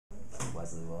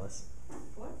Wesley Willis?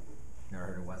 What? Never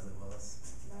heard of Wesley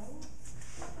Willis? No.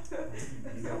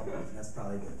 You don't? That's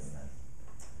probably a good thing then.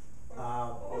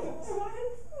 What?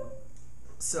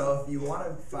 So if you want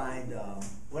to find,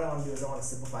 what I want to do is I want to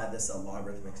simplify this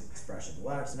logarithmic expression.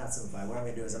 Well, actually not simplify. What I'm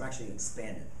going to do is I'm actually going to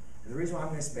expand it. And the reason why I'm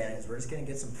going to expand it is we're just going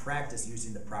to get some practice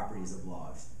using the properties of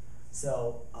logs.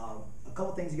 So a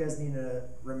couple things you guys need to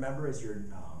remember is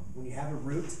when you have a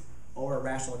root or a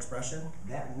rational expression,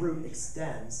 that root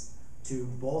extends to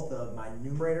both of my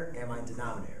numerator and my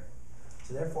denominator.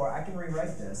 So therefore, I can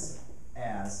rewrite this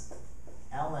as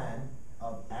ln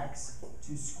of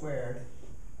x2 squared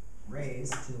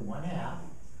raised to the 1/2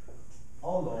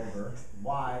 all over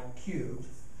y cubed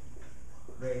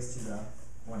raised to the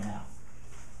 1/2.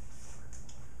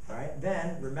 All right.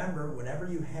 Then remember, whenever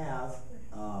you have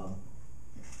an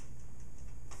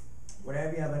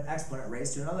exponent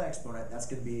raised to another exponent, that's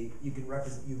going to be, you can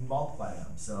represent, you multiply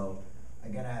them. So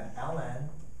again, I have ln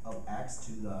of x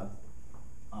to the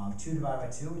 2 divided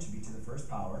by 2, which would be to the first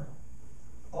power,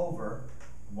 over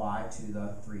y to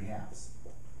the 3/2.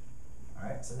 All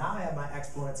right, so now I have my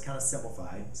exponents kind of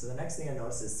simplified. So the next thing I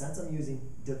notice is since I'm using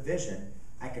division,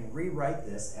 I can rewrite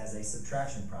this as a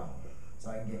subtraction problem. So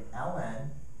I can get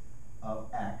ln of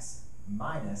x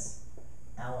minus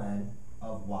ln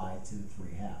of y to the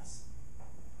 3/2.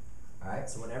 All right,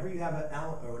 so whenever you have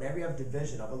whenever you have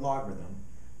division of a logarithm,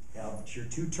 of your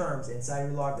two terms inside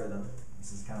your logarithm,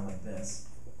 this is kind of like this.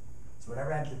 So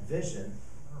whenever I have division,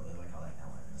 I don't really like how that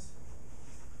ln is.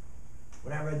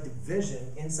 Whenever I have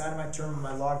division inside of my term of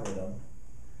my logarithm,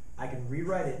 I can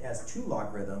rewrite it as two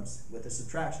logarithms with a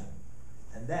subtraction.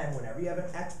 And then whenever you have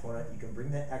an exponent, you can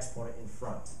bring that exponent in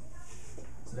front.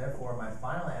 So therefore, my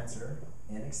final answer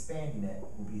in expanding it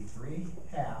will be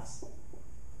 3/2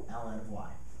 ln of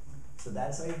y. So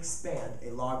that's how you expand a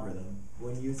logarithm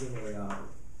when using a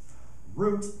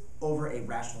root over a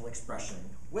rational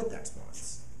expression with exponents.